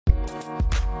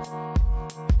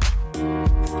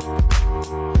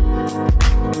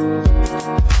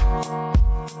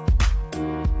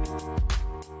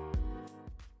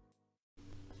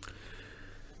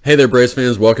Hey there, Braves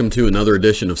fans. Welcome to another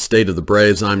edition of State of the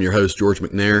Braves. I'm your host, George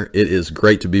McNair. It is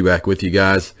great to be back with you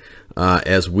guys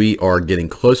as we are getting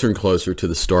closer and closer to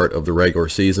the start of the regular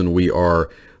season. We are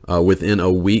within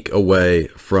a week away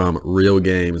from real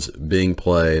games being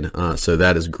played, so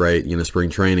that is great. You know, spring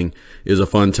training is a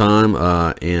fun time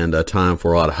and a time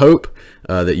for a lot of hope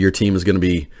that your team is going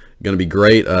to be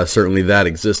great. Certainly that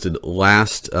existed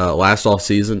last off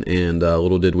season, and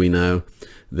little did we know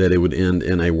that it would end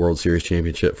in a World Series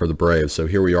championship for the Braves. So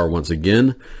here we are once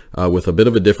again with a bit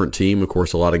of a different team. Of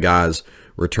course, a lot of guys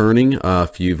returning, a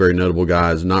few very notable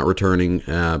guys not returning,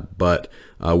 but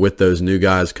with those new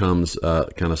guys comes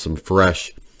kind of some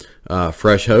fresh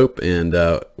hope,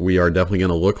 and we are definitely going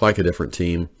to look like a different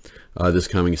team this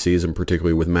coming season,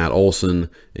 particularly with Matt Olson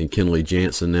and Kenley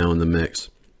Jansen now in the mix.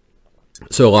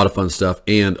 So a lot of fun stuff,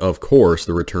 and of course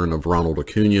the return of Ronald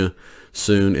Acuna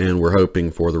soon, and we're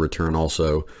hoping for the return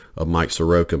also of Mike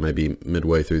Soroka maybe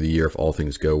midway through the year if all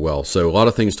things go well. So a lot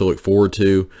of things to look forward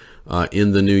to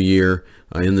in the new year,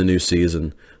 in the new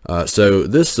season. So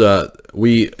this in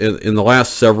the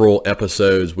last several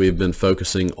episodes we've been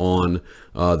focusing on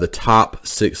the top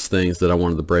 6 things that I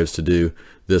wanted the Braves to do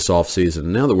this offseason.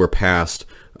 And now that we're past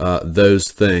those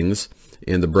things,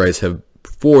 and the Braves have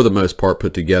for the most part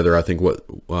put together, I think, what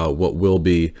will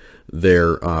be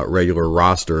their regular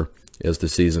roster as the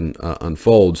season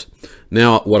unfolds.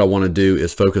 Now what I want to do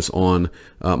is focus on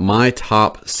my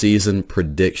top season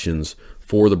predictions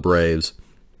for the Braves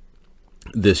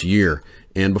this year.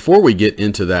 And before we get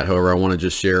into that, however, I want to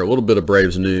just share a little bit of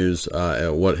Braves news,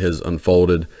 what has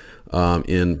unfolded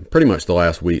in pretty much the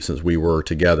last week since we were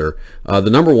together. The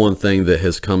number one thing that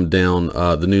has come down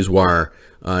the news wire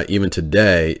even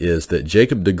today is that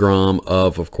Jacob DeGrom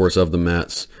of course, of the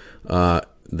Mets,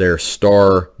 their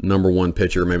star number one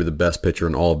pitcher, maybe the best pitcher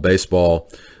in all of baseball,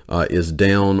 is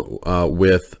down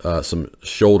with some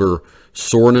shoulder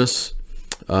soreness.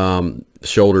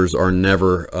 Shoulders are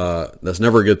that's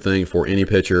never a good thing for any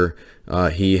pitcher.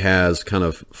 He has kind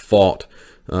of fought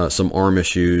some arm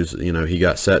issues. You know, he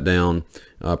got set down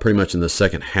pretty much in the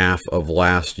second half of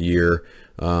last year.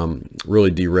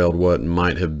 Really derailed what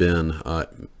might have been, a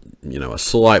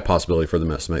slight possibility for the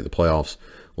Mets to make the playoffs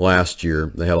last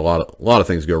year. They had a lot of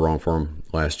things go wrong for him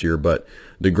last year, but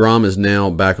DeGrom is now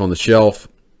back on the shelf.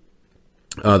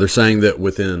 They're saying that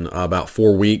within about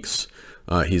 4 weeks,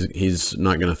 he's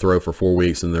not going to throw for 4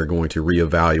 weeks, and they're going to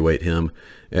reevaluate him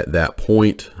at that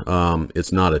point.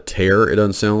 It's not a tear, it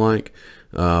doesn't sound like,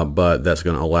 but that's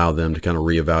going to allow them to kind of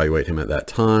reevaluate him at that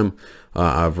time.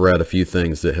 I've read a few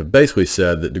things that have basically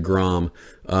said that DeGrom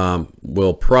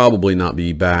will probably not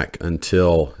be back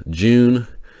until June,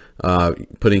 likely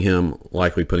putting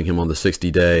him on the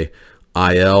 60-day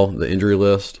IL, the injury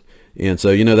list. And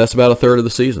so, that's about a third of the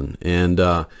season. And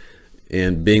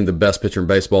being the best pitcher in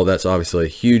baseball, that's obviously a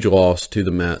huge loss to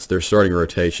the Mets. Their starting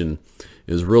rotation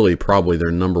is really probably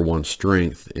their number one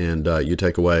strength, and you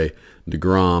take away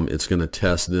DeGrom, it's going to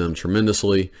test them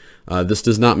tremendously. This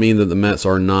does not mean that the Mets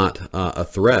are not a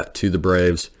threat to the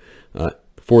Braves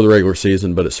for the regular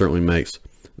season, but it certainly makes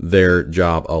their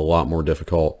job a lot more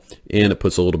difficult, and it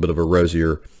puts a little bit of a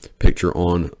rosier picture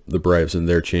on the Braves and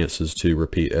their chances to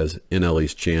repeat as NL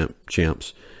East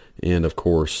champs, and of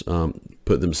course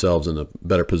put themselves in a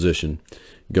better position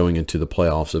going into the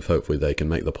playoffs if hopefully they can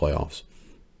make the playoffs.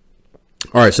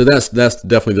 All right, so that's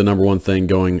definitely the number one thing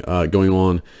going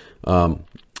on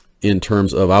in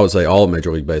terms of, I would say, all of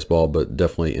Major League Baseball, but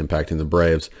definitely impacting the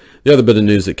Braves. The other bit of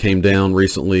news that came down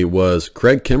recently was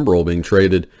Craig Kimbrell being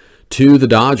traded to the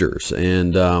Dodgers,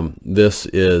 and this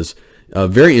is a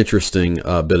very interesting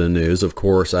bit of news. Of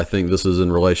course, I think this is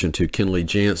in relation to Kenley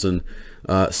Jansen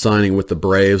signing with the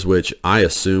Braves, which I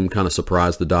assume kind of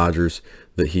surprised the Dodgers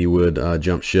that he would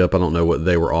jump ship. I don't know what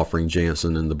they were offering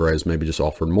Jansen, and the Braves maybe just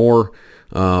offered more.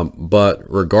 But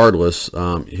regardless,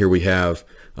 here we have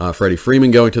Freddie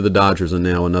Freeman going to the Dodgers, and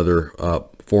now another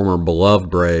former beloved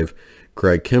Brave,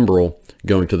 Craig Kimbrell,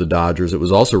 going to the Dodgers. It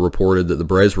was also reported that the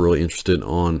Braves were really interested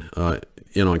on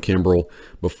Kimbrell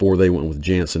before they went with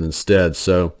Jansen instead.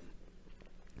 So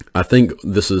I think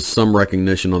this is some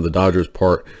recognition on the Dodgers'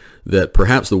 part that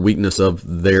perhaps the weakness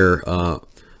of their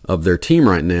team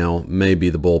right now may be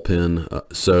the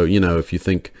bullpen. So if you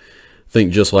think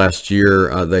just last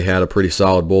year they had a pretty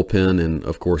solid bullpen, and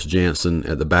of course Jansen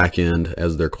at the back end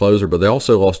as their closer, but they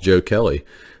also lost Joe Kelly,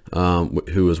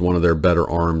 who was one of their better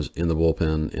arms in the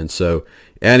bullpen. And so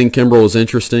adding Kimbrell is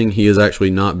interesting. He has actually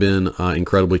not been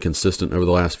incredibly consistent over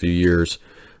the last few years,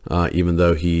 even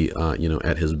though he,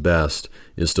 at his best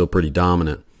is still pretty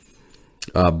dominant.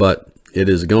 But it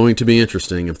is going to be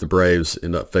interesting if the Braves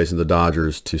end up facing the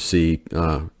Dodgers to see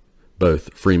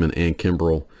both Freeman and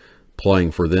Kimbrel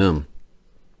playing for them.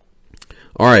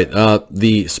 All right,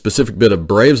 the specific bit of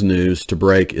Braves news to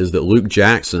break is that Luke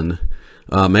Jackson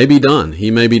may be done.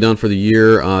 He may be done for the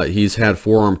year. He's had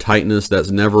forearm tightness. That's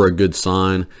never a good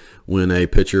sign when a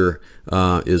pitcher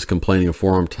is complaining of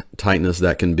forearm tightness.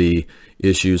 That can be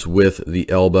issues with the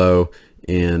elbow.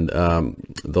 And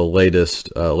the latest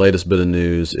bit of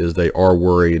news is they are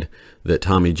worried that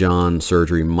Tommy John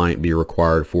surgery might be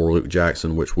required for Luke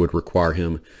Jackson, which would require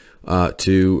him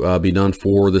to be done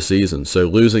for the season. So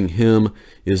losing him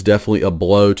is definitely a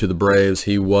blow to the Braves.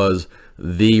 He was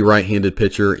the right-handed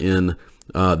pitcher in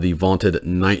the vaunted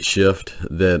night shift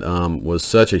that was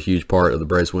such a huge part of the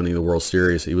Braves winning the World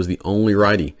Series. He was the only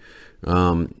righty.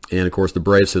 And, of course, the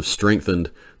Braves have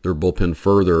strengthened their bullpen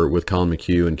further with Colin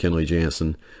McHugh and Kenley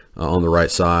Jansen on the right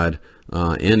side,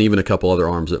 and even a couple other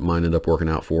arms that might end up working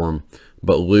out for them.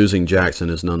 But losing Jackson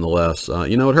is nonetheless,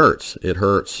 it hurts. It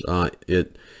hurts.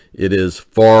 It is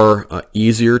far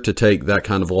easier to take that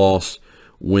kind of loss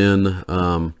when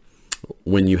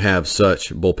you have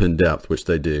such bullpen depth, which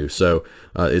they do. So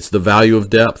it's the value of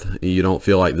depth. You don't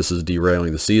feel like this is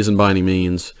derailing the season by any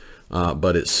means.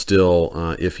 But it's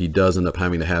still, if he does end up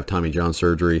having to have Tommy John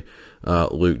surgery,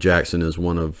 Luke Jackson is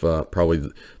one of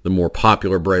probably the more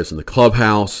popular Braves in the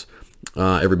clubhouse.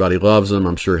 Everybody loves him.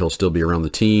 I'm sure he'll still be around the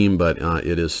team, but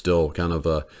it is still kind of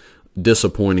a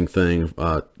disappointing thing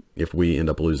if we end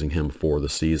up losing him for the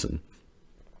season.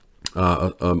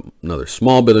 Another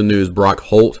small bit of news, Brock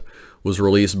Holt was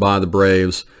released by the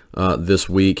Braves this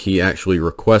week. He actually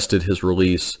requested his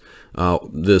release.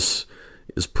 This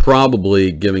is probably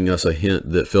giving us a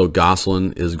hint that Phil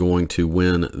Gosselin is going to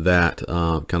win that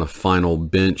kind of final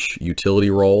bench utility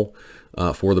role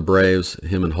for the Braves.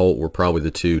 Him and Holt were probably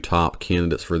the two top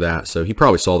candidates for that. So he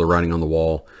probably saw the writing on the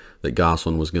wall that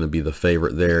Gosselin was going to be the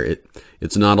favorite there.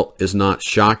 It's not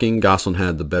shocking. Gosselin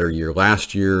had the better year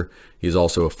last year. He's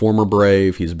also a former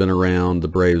Brave. He's been around. The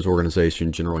Braves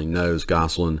organization generally knows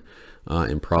Gosselin,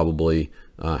 and probably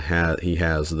he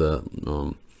has the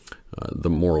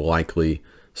more likely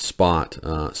spot.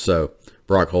 So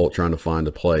Brock Holt trying to find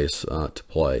a place to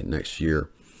play next year.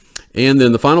 And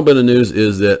then the final bit of news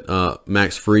is that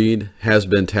Max Fried has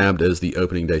been tabbed as the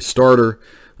opening day starter.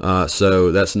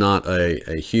 So that's not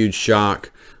a huge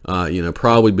shock,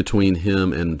 probably between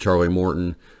him and Charlie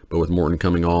Morton. But with Morton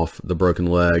coming off the broken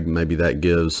leg, maybe that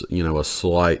gives, a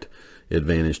slight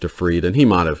advantage to Fried. And he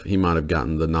might have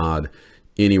gotten the nod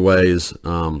anyways.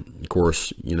 Of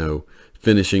course,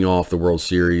 finishing off the World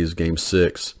Series Game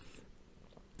 6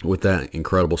 with that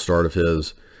incredible start of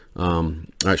his. I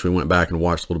actually went back and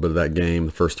watched a little bit of that game,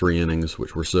 the first 3 innings,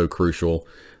 which were so crucial,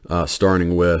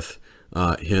 starting with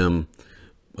him.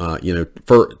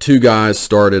 For 2 guys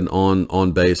started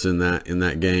on base in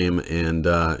that game, and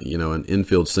an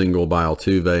infield single by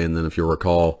Altuve, and then if you'll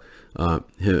recall,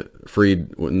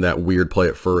 Fried in that weird play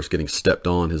at first, getting stepped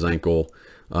on his ankle.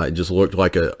 It just looked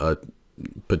like a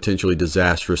potentially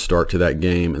disastrous start to that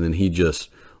game, and then he just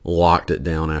locked it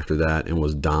down after that and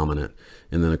was dominant.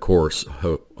 And then, of course,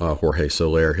 Jorge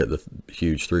Soler hit the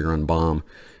huge 3-run bomb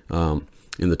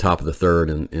in the top of the third,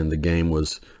 and the game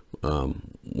was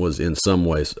in some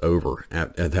ways over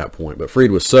at that point. But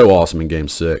Fried was so awesome in Game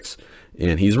 6,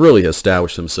 and he's really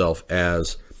established himself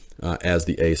as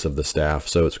the ace of the staff.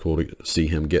 So it's cool to see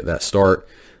him get that start.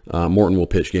 Morton will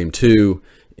pitch Game 2,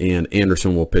 and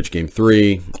Anderson will pitch Game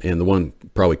 3. And the one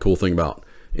probably cool thing about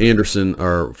Anderson,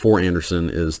 or for Anderson,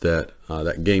 is that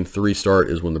that Game 3 start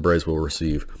is when the Braves will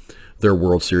receive their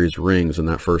World Series rings in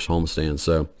that first homestand.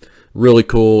 So really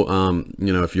cool.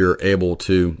 If you're able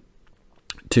to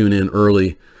tune in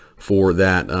early for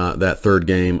that third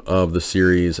game of the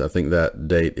series, I think that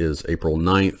date is April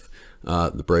 9th.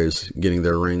 The Braves getting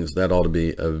their rings. That ought to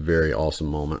be a very awesome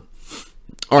moment.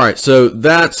 All right, so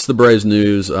that's the Braves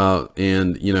news,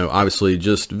 and obviously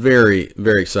just very,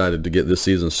 very excited to get this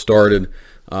season started.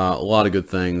 A lot of good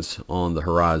things on the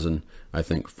horizon, I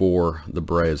think, for the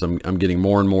Braves. I'm getting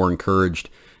more and more encouraged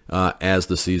as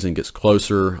the season gets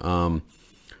closer.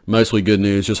 Mostly good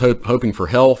news, just hoping for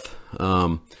health,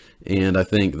 and I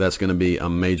think that's going to be a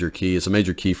major key. It's a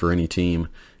major key for any team,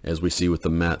 as we see with the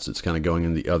Mets. It's kind of going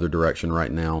in the other direction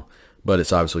right now, but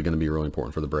it's obviously going to be really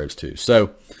important for the Braves too.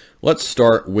 So let's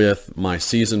start with my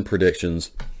season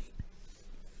predictions.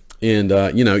 And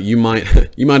you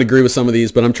might agree with some of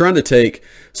these, but I'm trying to take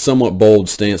somewhat bold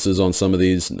stances on some of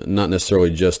these, not necessarily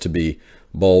just to be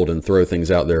bold and throw things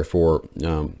out there for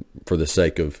the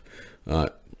sake of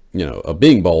of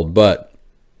being bold. But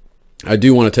I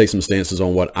do want to take some stances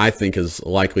on what I think is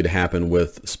likely to happen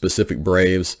with specific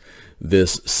Braves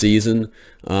this season,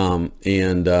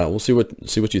 and we'll see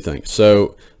what you think.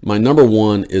 So my number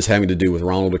one is having to do with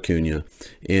Ronald Acuna,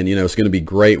 and it's going to be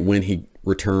great when he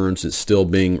returns. It's still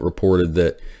being reported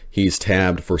that he's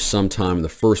tabbed for some time in the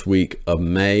first week of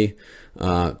May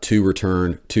to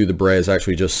return to the Braves. I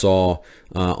actually just saw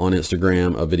on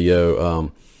Instagram a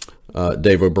video.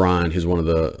 Dave O'Brien, who's one of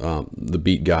the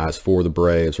beat guys for the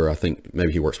Braves, or I think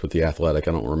maybe he works with The Athletic.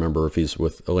 I don't remember if he's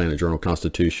with Atlanta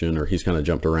Journal-Constitution or he's kind of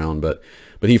jumped around, but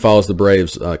he follows the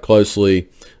Braves closely.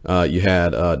 You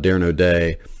had Darren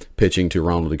O'Day pitching to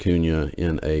Ronald Acuna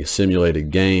in a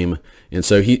simulated game, and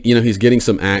so he's getting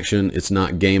some action. It's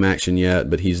not game action yet,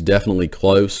 but he's definitely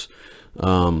close.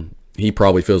 He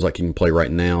probably feels like he can play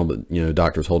right now, but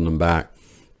doctor's holding him back.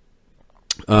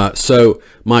 So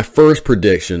my first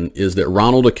prediction is that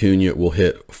Ronald Acuna will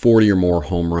hit 40 or more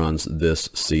home runs this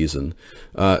season,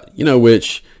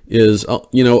 which is,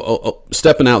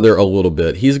 stepping out there a little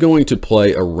bit. He's going to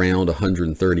play around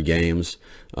 130 games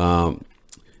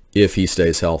if he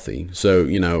stays healthy. So,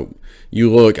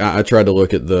 you look, I tried to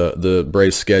look at the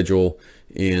Braves schedule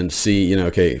and see,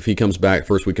 okay, if he comes back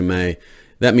first week of May,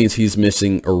 that means he's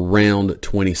missing around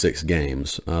 26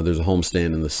 games. There's a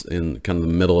homestand in kind of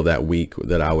the middle of that week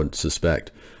that I would suspect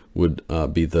would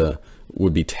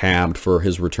be tabbed for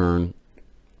his return.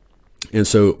 And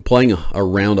so playing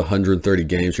around 130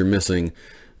 games, you're missing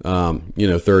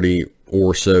 30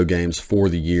 or so games for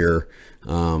the year.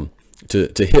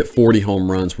 To hit 40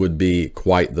 home runs would be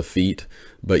quite the feat.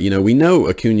 But we know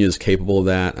Acuna is capable of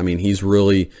that. I mean, he's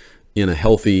really in a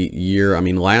healthy year. I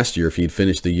mean, last year, if he'd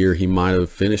finished the year, he might have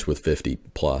finished with 50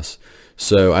 plus.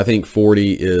 So I think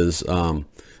 40 is,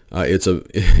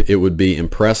 it would be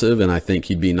impressive. And I think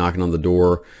he'd be knocking on the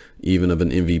door even of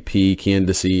an MVP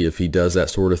candidacy if he does that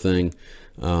sort of thing.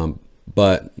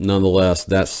 But nonetheless,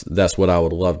 that's what I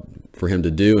would love for him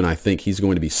to do. And I think he's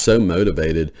going to be so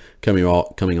motivated coming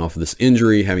off of this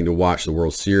injury, having to watch the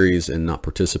World Series and not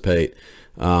participate,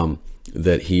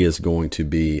 that he is going to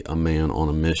be a man on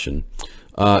a mission.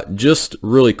 Just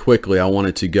really quickly, I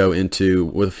wanted to go into,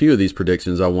 with a few of these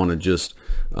predictions, I want to just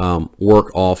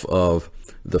work off of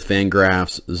the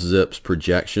Fangraphs Zips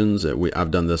projections.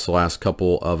 I've done this last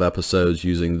couple of episodes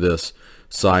using this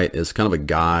site as kind of a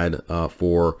guide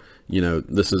for,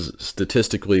 this is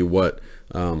statistically what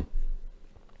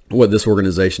this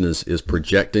organization is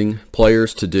projecting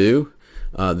players to do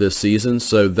this season.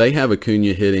 So they have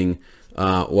Acuna hitting,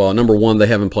 number one, they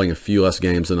have him playing a few less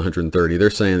games than 130.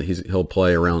 They're saying that he'll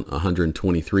play around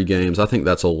 123 games. I think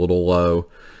that's a little low,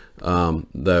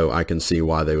 though I can see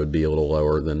why they would be a little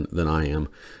lower than I am.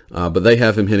 But they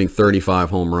have him hitting 35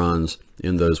 home runs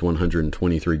in those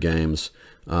 123 games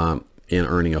and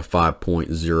earning a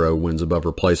 5.0 wins above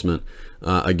replacement.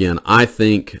 Again, I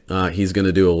think he's going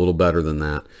to do a little better than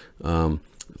that.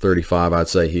 35, I'd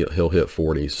say he'll hit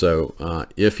 40. So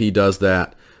if he does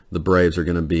that, the Braves are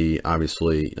going to be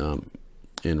obviously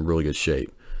in really good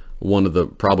shape. One of the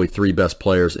probably three best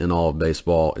players in all of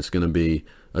baseball. It's going to be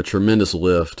a tremendous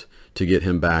lift to get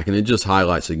him back. And it just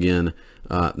highlights again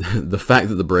the fact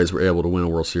that the Braves were able to win a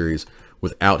World Series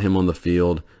without him on the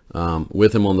field.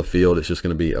 With him on the field, it's just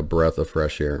going to be a breath of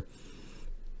fresh air.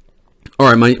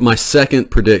 All right, my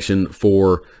second prediction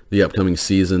for the upcoming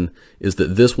season is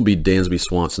that this will be Dansby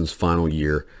Swanson's final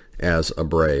year as a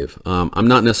Brave. I'm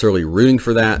not necessarily rooting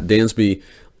for that. Dansby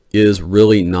is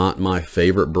really not my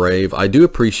favorite Brave. I do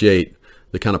appreciate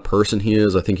the kind of person he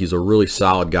is. I think he's a really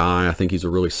solid guy. I think he's a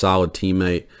really solid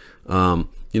teammate.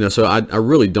 So I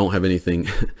really don't have anything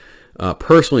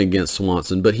personally against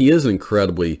Swanson, but he is an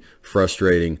incredibly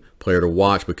frustrating player to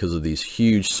watch because of these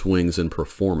huge swings in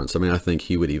performance. I mean, I think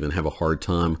he would even have a hard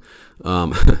time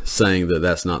saying that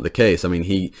that's not the case. I mean,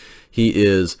 he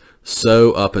is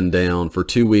so up and down. For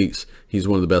 2 weeks, he's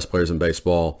one of the best players in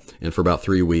baseball, and for about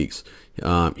 3 weeks,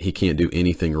 he can't do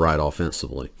anything right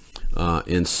offensively.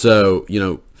 And so,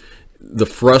 the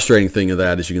frustrating thing of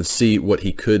that is you can see what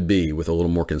he could be with a little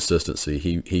more consistency.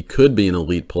 He could be an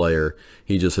elite player.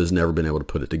 He just has never been able to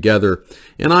put it together.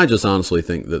 And I just honestly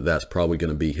think that that's probably going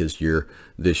to be his year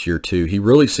this year too. He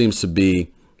really seems to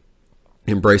be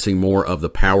embracing more of the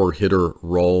power hitter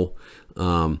role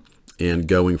and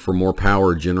going for more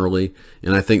power generally.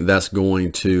 And I think that's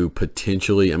going to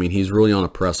potentially, I mean, he's really on a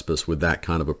precipice with that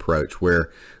kind of approach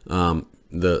where the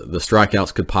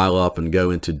strikeouts could pile up and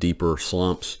go into deeper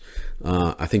slumps.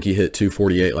 I think he hit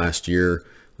 248 last year.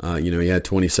 He had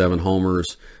 27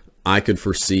 homers. I could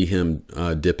foresee him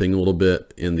dipping a little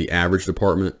bit in the average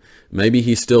department. Maybe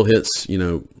he still hits,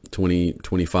 20,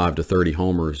 25 to 30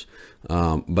 homers.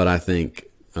 But I think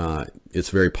it's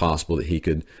very possible that he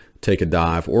could take a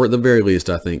dive, or at the very least,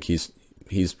 I think he's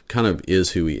kind of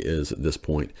is who he is at this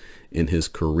point in his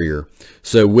career.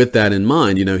 So with that in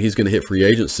mind, he's going to hit free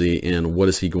agency, and what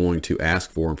is he going to ask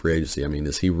for in free agency? I mean,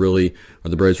 are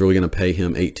the Braves really going to pay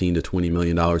him $18 to $20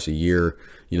 million a year,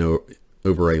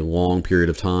 over a long period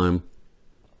of time,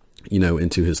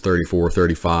 into his 34,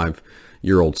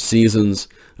 35-year-old seasons?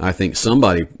 I think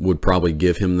somebody would probably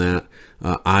give him that.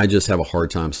 I just have a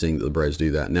hard time seeing that the Braves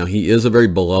do that. Now, he is a very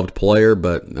beloved player,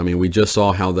 but, I mean, we just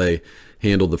saw how they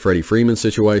handled the Freddie Freeman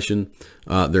situation.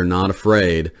 They're not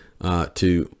afraid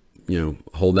to,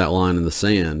 hold that line in the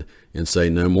sand and say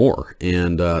no more.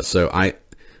 And so I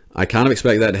kind of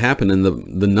expect that to happen. And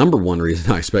the number one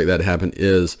reason I expect that to happen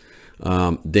is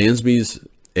Dansby's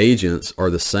agents are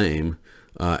the same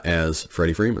as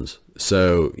Freddie Freeman's.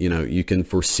 So, you can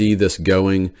foresee this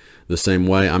going the same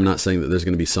way. I'm not saying that there's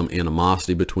going to be some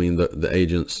animosity between the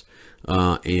agents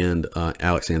and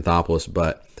Alex Anthopoulos,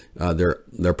 but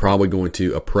they're probably going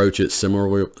to approach it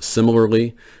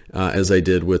similarly as they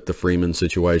did with the Freeman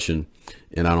situation,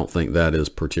 and I don't think that is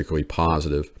particularly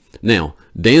positive. Now,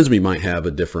 Dansby might have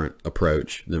a different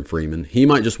approach than Freeman. He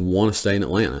might just want to stay in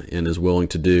Atlanta and is willing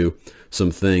to do some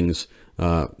things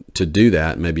to do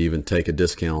that, maybe even take a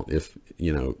discount if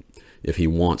he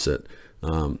wants it.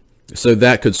 So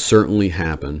that could certainly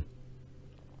happen,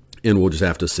 and we'll just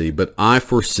have to see. But I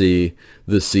foresee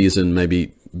this season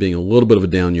maybe being a little bit of a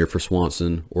down year for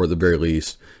Swanson, or at the very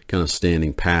least kind of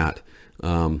standing pat.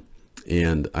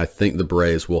 And I think the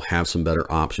Braves will have some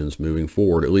better options moving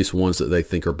forward, at least ones that they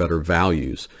think are better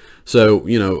values. So,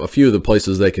 a few of the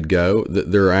places they could go,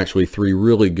 there are actually 3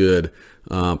 really good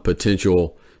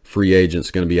potential free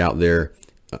agents going to be out there,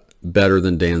 better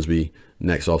than Dansby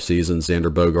next offseason.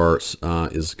 Xander Bogaerts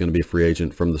is going to be a free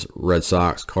agent from the Red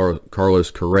Sox.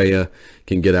 Carlos Correa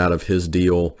can get out of his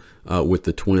deal with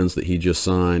the Twins that he just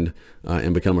signed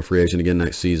and become a free agent again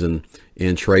next season.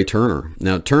 And Trey Turner.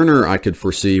 Now, Turner I could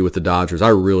foresee with the Dodgers. I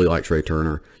really like Trey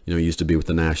Turner. He used to be with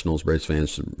the Nationals. Braves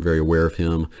fans are very aware of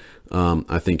him.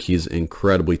 I think he's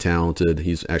incredibly talented.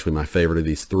 He's actually my favorite of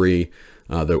these 3,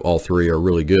 though all 3 are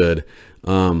really good.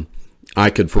 I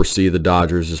could foresee the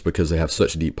Dodgers, just because they have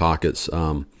such deep pockets,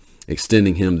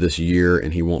 extending him this year,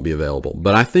 and he won't be available.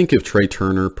 But I think if Trey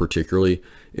Turner particularly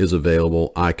is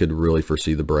available, I could really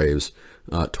foresee the Braves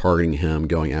targeting him,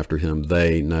 going after him.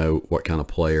 They know what kind of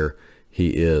player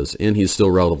he is, and he's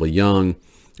still relatively young.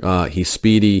 He's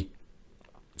speedy,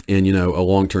 and a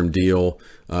long-term deal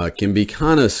can be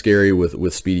kind of scary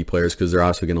with speedy players, because they're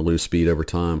also going to lose speed over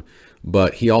time.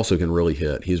 But he also can really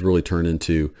hit. He's really turned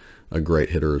into a great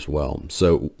hitter as well.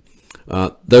 So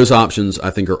those options, I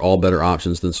think, are all better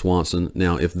options than Swanson.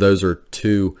 Now, if those are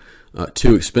too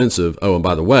expensive, oh, and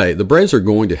by the way, the Braves are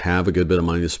going to have a good bit of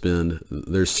money to spend.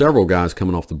 There's several guys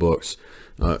coming off the books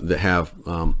that have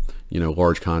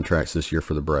large contracts this year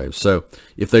for the Braves. So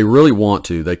if they really want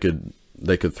to, they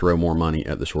could throw more money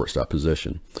at the shortstop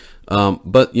position.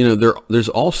 But there's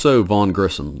also Vaughn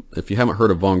Grissom. If you haven't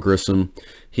heard of Vaughn Grissom,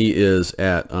 he is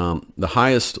at the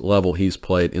highest level he's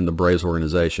played in the Braves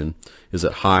organization is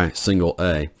at high single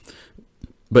A.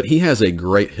 But he has a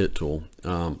great hit tool.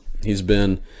 He's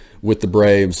been with the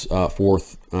Braves for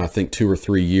I think 2 or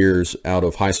 3 years out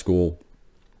of high school,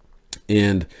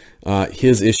 and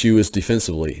his issue is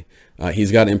defensively.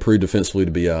 He's got to improve defensively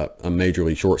to be a major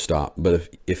league shortstop. But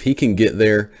if he can get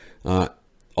there,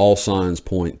 all signs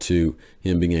point to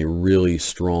him being a really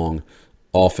strong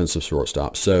offensive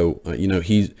shortstop. So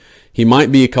he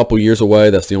might be a couple years away.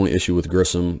 That's the only issue with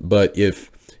Grissom. But if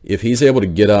he's able to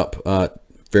get up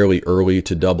fairly early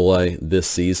to Double-A this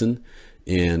season,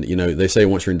 and they say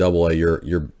once you're in Double-A,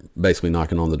 you're basically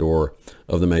knocking on the door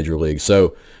of the major league.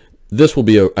 So this will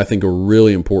be I think a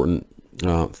really important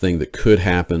thing that could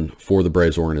happen for the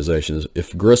Braves organization. Is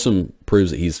if Grissom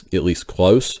proves that he's at least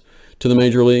close to the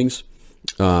major leagues,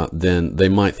 then they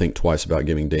might think twice about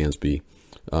giving Dansby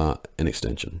an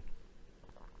extension.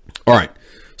 All right,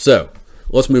 so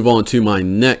let's move on to my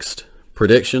next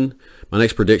prediction. My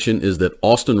next prediction is that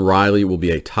Austin Riley will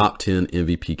be a top 10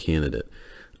 MVP candidate.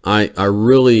 I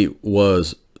really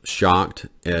was shocked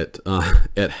at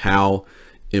how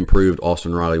improved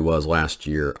Austin Riley was last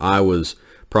year. I was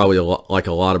probably like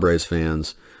a lot of Braves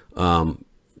fans,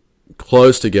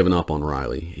 close to giving up on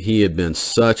Riley. He had been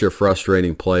such a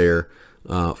frustrating player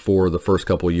for the first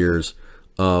couple of years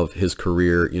of his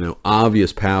career.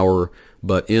 Obvious power,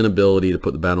 but inability to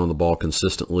put the bat on the ball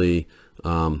consistently,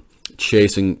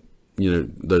 chasing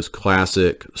those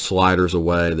classic sliders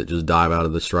away that just dive out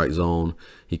of the strike zone.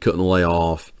 He couldn't lay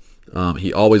off.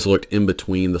 He always looked in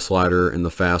between the slider and the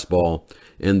fastball,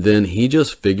 And then he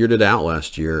just figured it out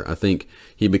last year. I think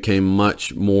he became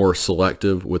much more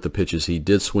selective with the pitches he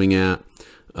did swing at.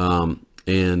 I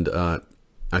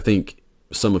think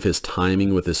some of his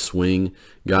timing with his swing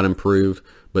got improved.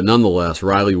 But nonetheless,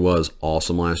 Riley was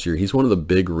awesome last year. He's one of the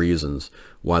big reasons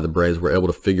why the Braves were able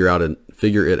to figure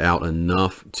it out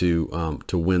enough to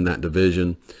win that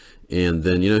division. And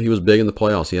then, he was big in the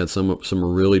playoffs. He had some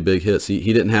really big hits.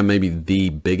 He didn't have maybe the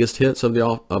biggest hits of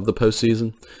the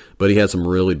postseason, but he had some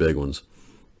really big ones.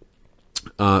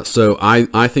 So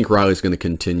I think Riley's going to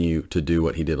continue to do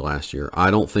what he did last year.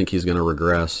 I don't think he's going to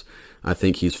regress. I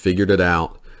think he's figured it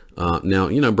out. Now,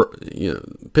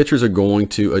 pitchers are going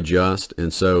to adjust,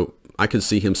 and so I could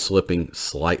see him slipping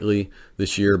slightly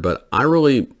this year, but I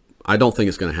don't think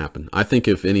it's going to happen. I think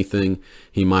if anything,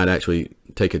 he might actually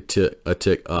take a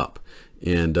tick up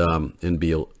and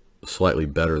be slightly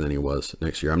better than he was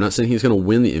next year. I'm not saying he's going to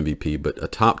win the MVP, but a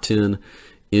top 10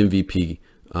 MVP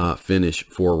finish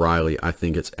for Riley, I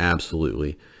think it's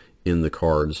absolutely in the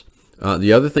cards.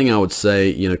 The other thing I would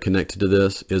say, connected to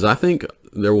this is I think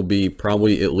there will be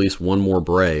probably at least one more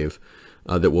Brave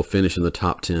that will finish in the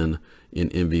top 10 in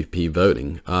MVP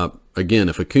voting. Again,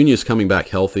 if Acuna is coming back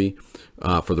healthy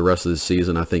for the rest of the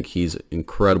season, I think he's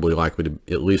incredibly likely to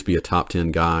at least be a top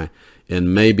 10 guy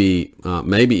and maybe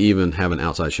even have an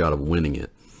outside shot of winning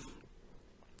it.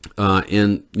 I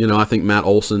think Matt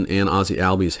Olson and Ozzie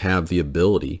Albies have the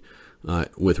ability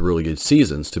with really good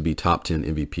seasons to be top 10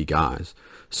 MVP guys.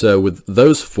 So with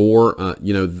those four,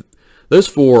 those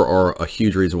four are a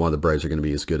huge reason why the Braves are going to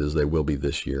be as good as they will be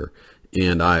this year.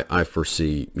 And I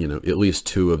foresee, at least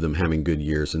two of them having good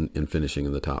years and finishing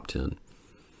in the top 10.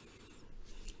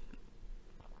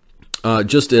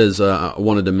 Just as I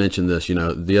wanted to mention this,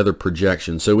 the other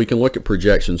projections. So we can look at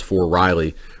projections for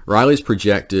Riley. Riley's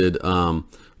projected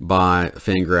by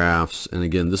Fangraphs, and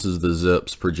again, this is the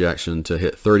Zips projection, to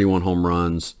hit 31 home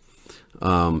runs,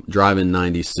 drive in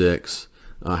 96,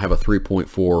 have a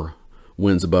 3.4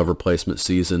 wins above replacement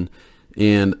season.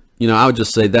 And, I would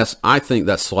just say I think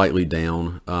that's slightly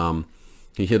down.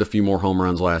 He hit a few more home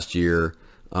runs last year.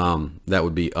 That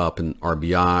would be up in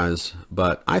RBIs,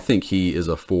 but I think he is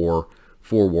a four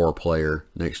WAR player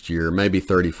next year, maybe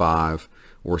 35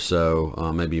 or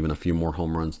so, maybe even a few more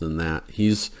home runs than that.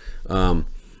 He's going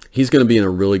to be in a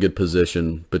really good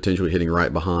position, potentially hitting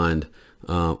right behind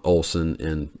Olson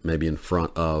and maybe in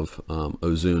front of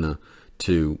Ozuna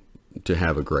to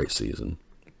have a great season.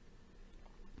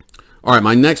 All right,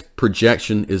 my next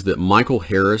projection is that Michael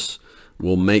Harris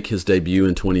will make his debut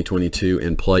in 2022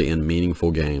 and play in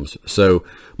meaningful games. So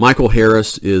Michael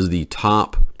Harris is the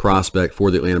top prospect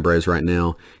for the Atlanta Braves right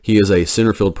now. He is a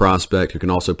center field prospect who can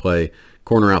also play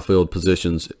corner outfield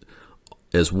positions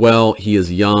as well. He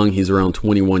is young. He's around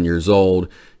 21 years old.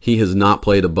 He has not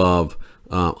played above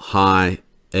high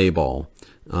A ball.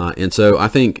 And so I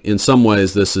think in some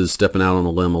ways this is stepping out on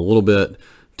a limb a little bit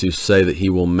to say that he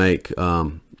will make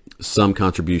some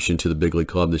contribution to the big league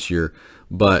club this year.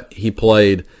 But he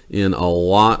played in a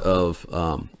lot of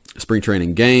spring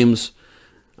training games.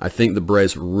 I think the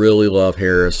Braves really love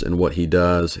Harris and what he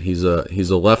does. He's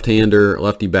a left-hander,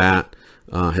 lefty bat,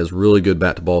 has really good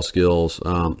bat-to-ball skills.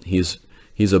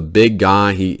 He's a big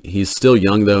guy. He's still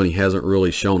young, though, and he hasn't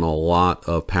really shown a lot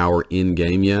of power in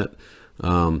game yet,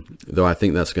 though I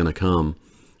think that's going to come.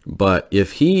 But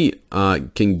if he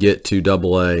can get to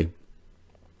Double-A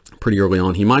pretty early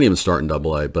on, he might even start in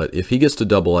Double-A. But if he gets to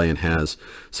Double-A and has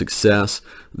success,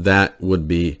 that would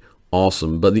be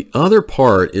awesome. But the other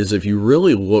part is, if you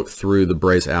really look through the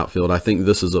Braves outfield, I think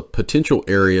this is a potential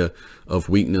area of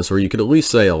weakness, or you could at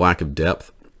least say a lack of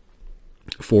depth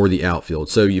for the outfield.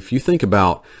 So if you think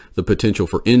about the potential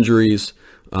for injuries,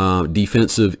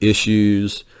 defensive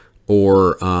issues,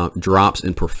 or drops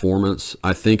in performance,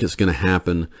 I think it's going to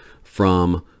happen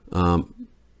from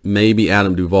maybe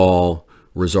Adam Duvall,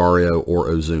 Rosario, or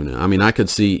Ozuna. I mean, I could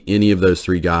see any of those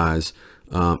three guys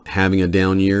having a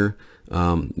down year.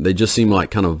 They just seem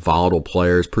like kind of volatile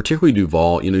players, particularly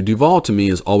Duvall. Duvall to me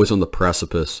is always on the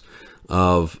precipice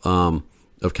of kind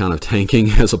of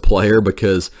tanking as a player,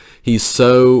 because he's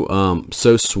so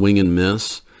swing and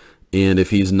miss, and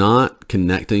if he's not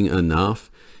connecting enough,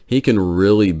 he can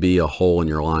really be a hole in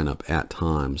your lineup at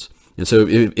times. And so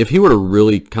if he were to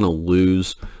really kind of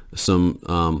lose some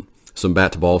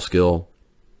bat to ball skill,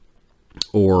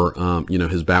 or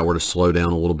his bat were to slow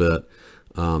down a little bit,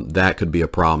 that could be a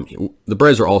problem. The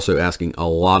Braves are also asking a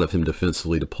lot of him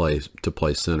defensively to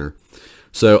play center.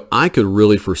 So I could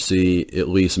really foresee, at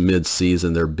least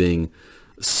mid-season, there being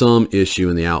some issue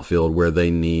in the outfield where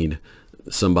they need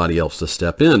somebody else to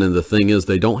step in. And the thing is,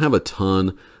 they don't have a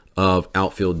ton of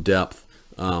outfield depth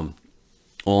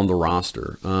on the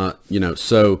roster.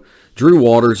 So Drew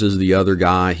Waters is the other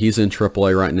guy. He's in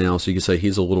AAA right now, so you can say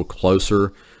he's a little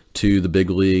closer to the big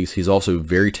leagues. He's also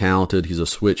very talented. He's a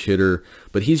switch hitter,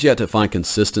 but he's yet to find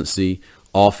consistency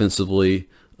offensively.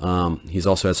 He's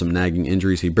also had some nagging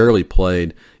injuries. He barely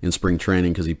played in spring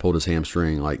training because he pulled his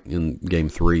hamstring like in game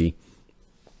 3.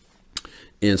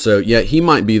 And so, yeah, he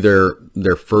might be their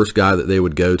first guy that they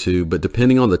would go to, but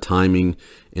depending on the timing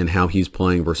and how he's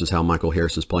playing versus how Michael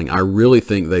Harris is playing, I really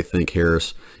think they think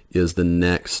Harris is the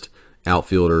next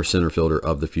outfielder, center fielder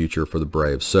of the future for the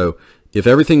Braves. So if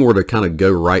everything were to kind of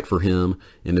go right for him,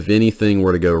 and if anything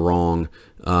were to go wrong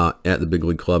at the big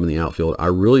league club in the outfield, I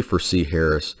really foresee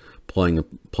Harris playing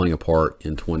a part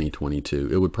in 2022.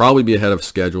 It would probably be ahead of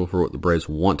schedule for what the Braves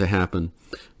want to happen,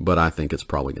 but I think it's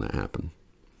probably going to happen.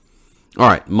 All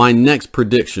right, my next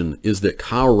prediction is that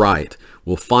Kyle Wright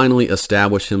will finally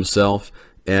establish himself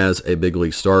as a big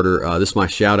league starter. This is my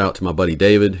shout out to my buddy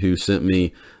David, who sent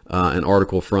me an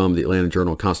article from the Atlanta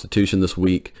Journal-Constitution this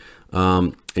week.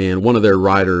 And one of their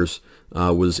writers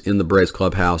was in the Braves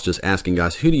clubhouse just asking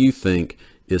guys, who do you think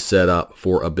is set up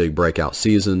for a big breakout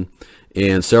season?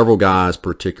 And several guys,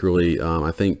 particularly,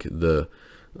 I think the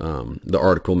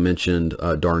article mentioned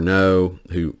d'Arnaud,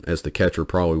 who as the catcher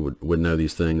probably would know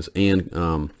these things, and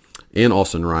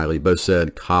Austin Riley both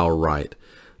said Kyle Wright.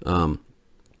 And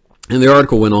the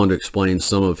article went on to explain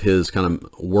some of his kind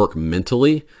of work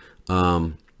mentally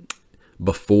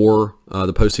before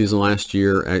the postseason last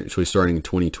year, actually starting in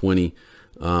 2020.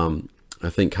 I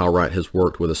think Kyle Wright has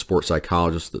worked with a sports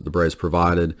psychologist that the Braves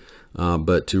provided,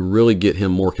 but to really get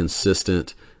him more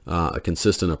consistent, a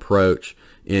consistent approach.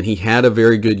 And he had a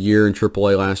very good year in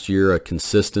AAA last year, a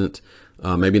consistent,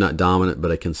 maybe not dominant,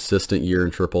 but a consistent year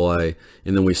in AAA.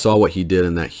 And then we saw what he did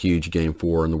in that huge Game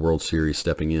 4 in the World Series,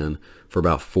 stepping in for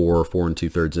about 4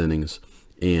 2/3 innings.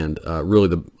 And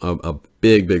really a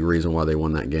big reason why they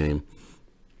won that game.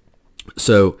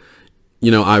 So,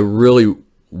 I really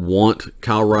want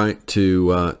Kyle Wright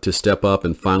to step up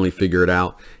and finally figure it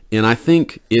out. And I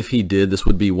think if he did, this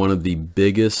would be one of the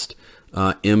biggest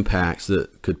impacts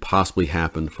that could possibly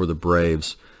happen for the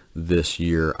Braves this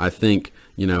year. I think,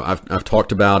 I've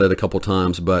talked about it a couple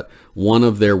times, but one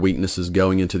of their weaknesses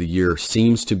going into the year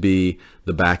seems to be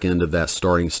the back end of that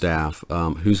starting staff.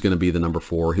 Who's going to be the number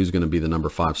 4? Who's going to be the number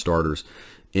 5 starters?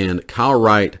 And Kyle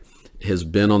Wright has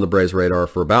been on the Braves' radar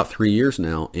for about 3 years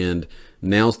now, and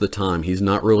now's the time. He's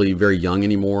not really very young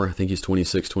anymore. I think he's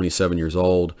 26, 27 years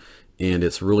old, and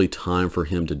it's really time for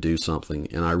him to do something.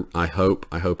 And I hope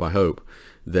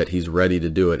that he's ready to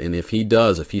do it. And if he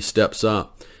does, if he steps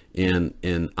up, and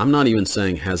I'm not even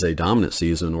saying has a dominant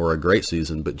season or a great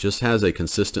season, but just has a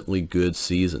consistently good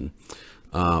season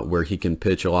where he can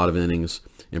pitch a lot of innings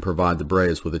and provide the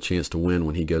Braves with a chance to win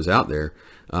when he goes out there,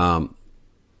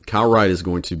 Kyle Wright is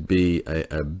going to be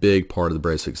a big part of the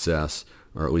Braves' success,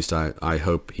 or at least I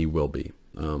hope he will be.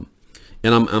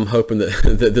 And I'm hoping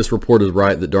that this report is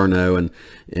right, that d'Arnaud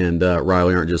and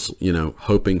Riley aren't just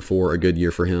hoping for a good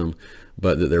year for him,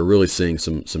 but that they're really seeing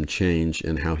some change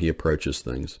in how he approaches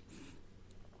things.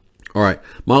 All right,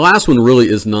 my last one really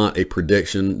is not a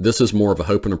prediction. This is more of a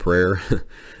hope and a prayer,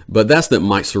 but that's that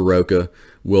Mike Soroka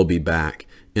will be back.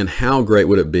 And how great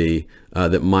would it be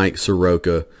that Mike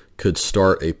Soroka could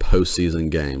start a postseason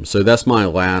game? So that's my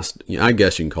last, I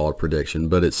guess you can call it prediction,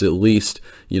 but it's at least,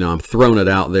 I'm throwing it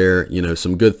out there,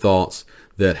 some good thoughts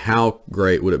that how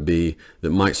great would it be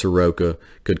that Mike Soroka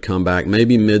could come back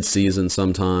maybe mid-season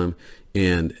sometime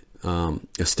and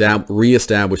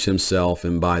reestablish himself,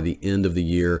 and by the end of the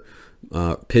year,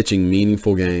 pitching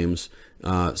meaningful games.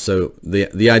 So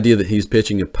the idea that he's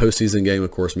pitching a postseason game,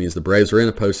 of course, means the Braves are in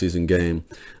a postseason game.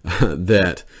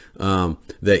 That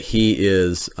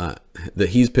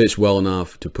he's pitched well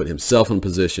enough to put himself in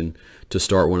position to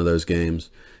start one of those games.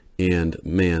 And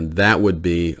man, that would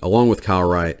be, along with Kyle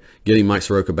Wright, getting Mike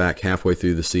Soroka back halfway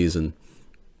through the season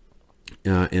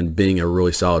and being a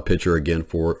really solid pitcher again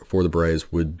for the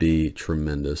Braves would be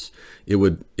tremendous. It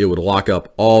would lock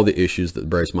up all the issues that the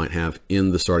Braves might have in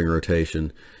the starting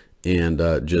rotation, and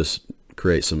just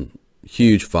create some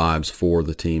huge vibes for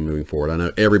the team moving forward. I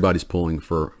know everybody's pulling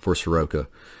for Soroka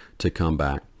to come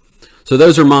back. So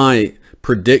those are my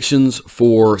predictions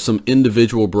for some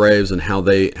individual Braves and how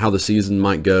the season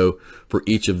might go for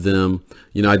each of them.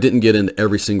 I didn't get into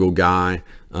every single guy.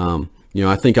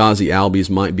 I think Ozzie Albies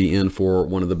might be in for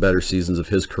one of the better seasons of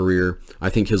his career. I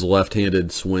think his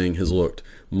left-handed swing has looked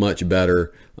much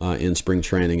better in spring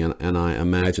training, and I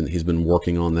imagine that he's been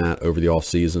working on that over the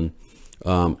offseason.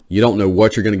 You don't know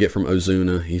what you're going to get from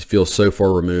Ozuna. He feels so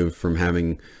far removed from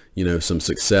having, some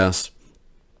success.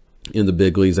 in the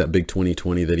big leagues, that big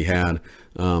 2020 that he had.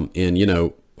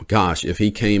 And, gosh, if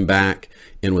he came back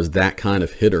and was that kind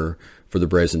of hitter for the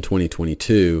Braves in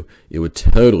 2022, it would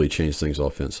totally change things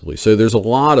offensively. So there's a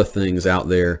lot of things out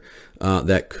there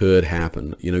that could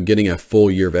happen. Getting a full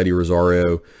year of Eddie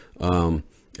Rosario,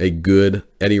 a good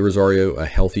Eddie Rosario, a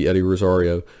healthy Eddie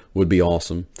Rosario would be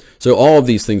awesome. So all of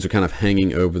these things are kind of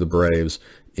hanging over the Braves.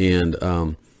 And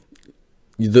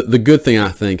the good thing, I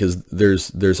think, is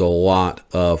there's a lot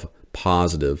of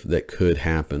positive that could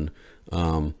happen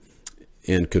and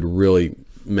could really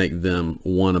make them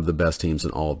one of the best teams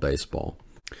in all of baseball.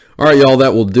 All right, y'all,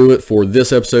 that will do it for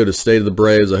this episode of State of the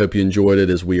Braves. I hope you enjoyed it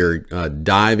as we are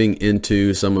diving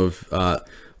into some of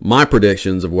my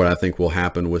predictions of what I think will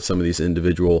happen with some of these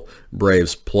individual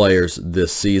Braves players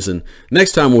this season.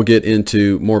 Next time, we'll get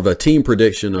into more of a team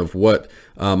prediction of what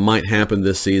might happen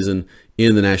this season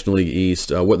in the National League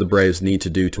East, what the Braves need to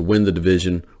do to win the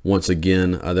division once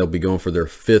again. They'll be going for their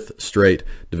 5th straight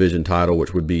division title,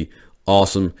 which would be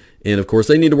awesome. And, of course,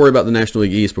 they need to worry about the National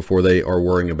League East before they are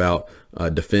worrying about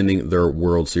defending their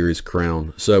World Series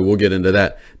crown. So we'll get into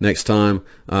that next time.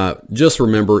 Just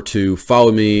remember to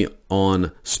follow me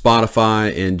on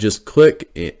Spotify and just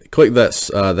click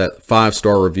that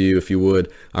 5-star review if you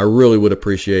would. I really would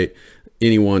appreciate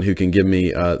anyone who can give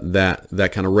me that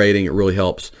kind of rating. It really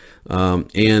helps.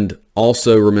 And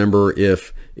also remember,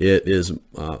 if it is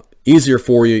easier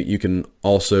for you, you can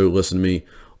also listen to me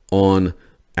on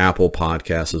Apple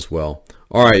Podcasts as well.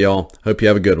 All right, y'all. Hope you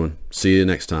have a good one. See you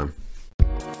next time.